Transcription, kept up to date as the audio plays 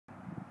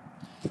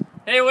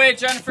Hey Wade,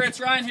 Jennifer, it's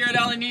Ryan here at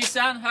LA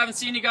Nissan. Haven't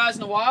seen you guys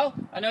in a while.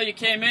 I know you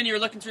came in, you were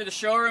looking through the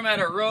showroom at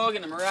our Rogue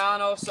and the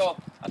Murano, so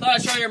I thought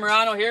I'd show you a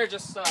Murano here,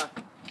 just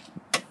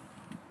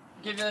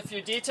give you a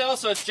few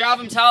details. So it's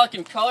Java metallic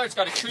in color, it's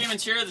got a cream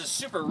interior, there's a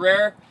super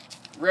rare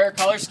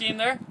color scheme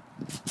there.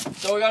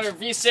 So we got our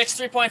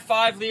V6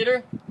 3.5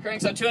 liter,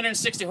 cranks out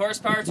 260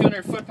 horsepower,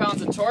 200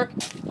 foot-pounds of torque.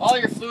 All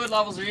your fluid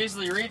levels are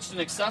easily reached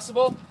and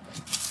accessible.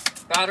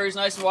 Battery's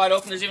nice and wide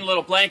open, there's even a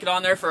little blanket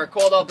on there for our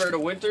cold Alberta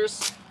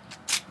winters.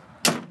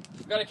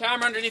 We've got a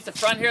camera underneath the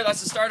front here.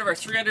 That's the start of our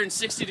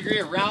 360-degree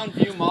round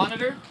view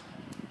monitor.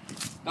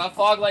 Got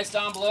fog lights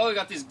down below. We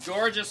got these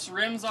gorgeous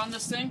rims on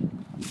this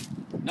thing.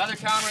 Another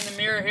camera in the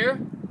mirror here.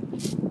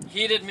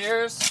 Heated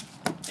mirrors.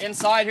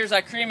 Inside, here's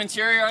that cream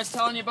interior I was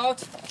telling you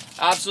about.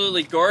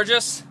 Absolutely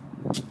gorgeous.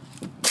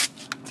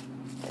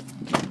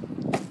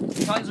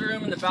 Tons of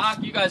room in the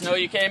back. You guys know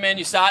you came in,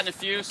 you sat in a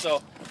few,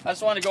 so I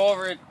just want to go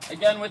over it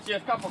again with you. A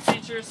couple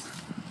features.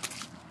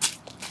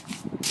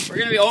 We're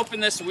going to be open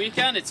this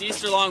weekend. It's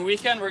Easter long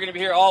weekend. We're going to be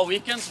here all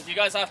weekend. So if you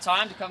guys have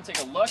time to come take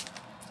a look,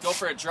 go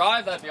for a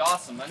drive, that'd be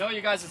awesome. I know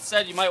you guys had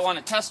said you might want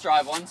to test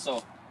drive one.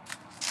 So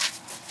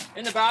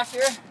in the back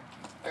here,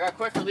 I got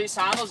quick release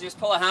handles. You just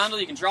pull a handle,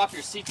 you can drop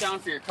your seat down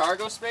for your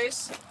cargo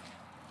space.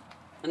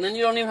 And then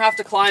you don't even have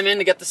to climb in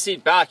to get the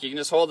seat back. You can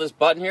just hold this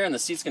button here and the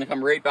seat's going to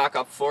come right back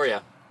up for you.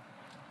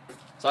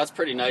 So that's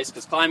pretty nice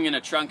because climbing in a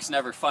trunk is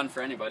never fun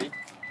for anybody.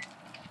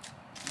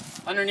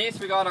 Underneath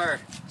we got our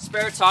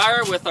spare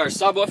tire with our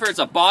subwoofer. It's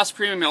a Boss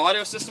premium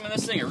audio system in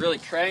this thing. It really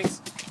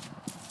cranks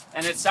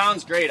and it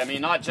sounds great. I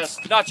mean, not just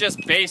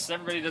bass.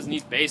 Everybody doesn't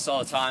need bass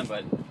all the time,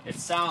 but it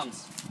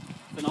sounds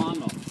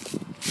phenomenal.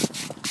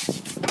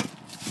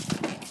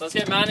 So let's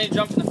get Manny to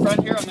jump in the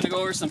front here. I'm going to go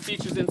over some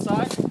features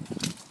inside.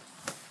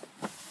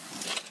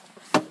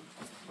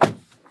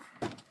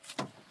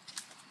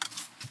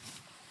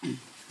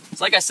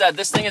 So like I said,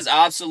 this thing is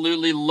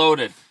absolutely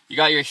loaded. You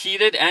got your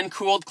heated and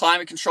cooled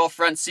climate control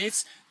front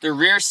seats. The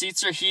rear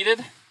seats are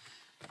heated.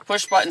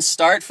 Push button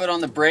start, foot on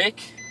the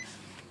brake.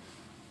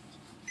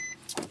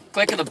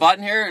 Click of the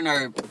button here and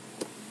our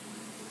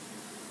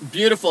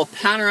beautiful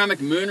panoramic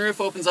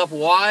moonroof opens up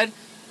wide.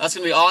 That's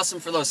going to be awesome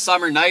for those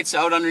summer nights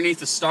out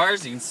underneath the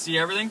stars. You can see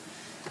everything.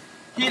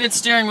 Heated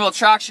steering wheel,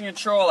 traction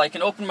control. I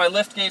can open my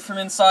lift gate from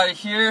inside of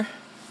here.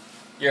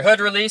 Your hood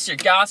release, your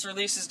gas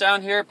release is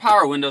down here.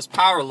 Power windows,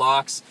 power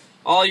locks,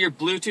 all your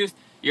Bluetooth.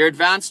 Your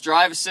advanced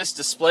drive assist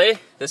display.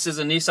 This is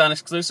a Nissan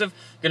exclusive.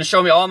 Going to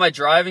show me all my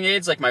driving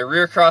aids, like my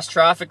rear cross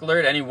traffic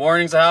alert, any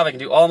warnings I have. I can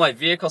do all my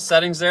vehicle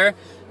settings there.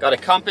 Got a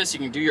compass. You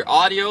can do your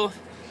audio.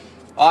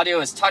 Audio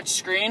is touch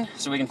screen,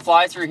 so we can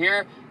fly through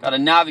here. Got a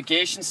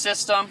navigation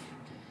system.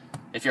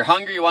 If you're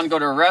hungry, you want to go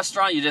to a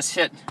restaurant, you just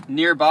hit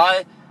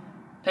nearby,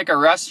 pick a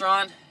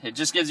restaurant. It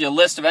just gives you a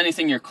list of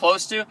anything you're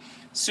close to.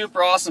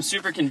 Super awesome,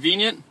 super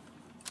convenient.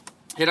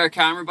 Hit our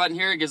camera button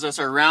here. It gives us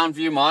our round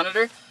view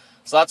monitor.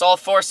 So that's all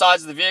four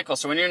sides of the vehicle.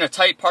 So when you're in a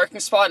tight parking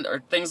spot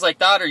or things like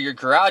that, or your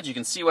garage, you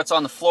can see what's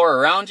on the floor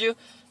around you.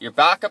 Your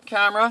backup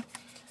camera.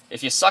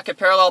 If you suck at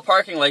parallel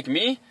parking like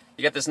me,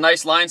 you get this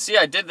nice line. See,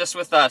 I did this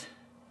with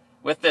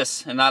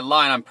this and that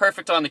line. I'm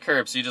perfect on the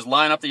curb. So you just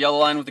line up the yellow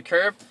line with the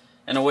curb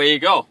and away you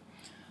go.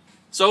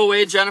 So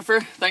Wade,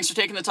 Jennifer, thanks for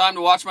taking the time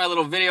to watch my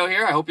little video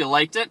here. I hope you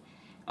liked it.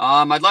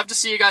 I'd love to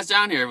see you guys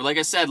down here. Like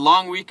I said,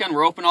 long weekend.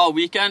 We're open all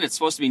weekend. It's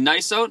supposed to be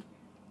nice out.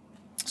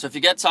 So if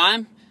you get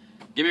time,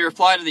 give me a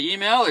reply to the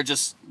email or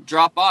just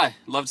drop by.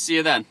 Love to see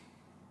you then.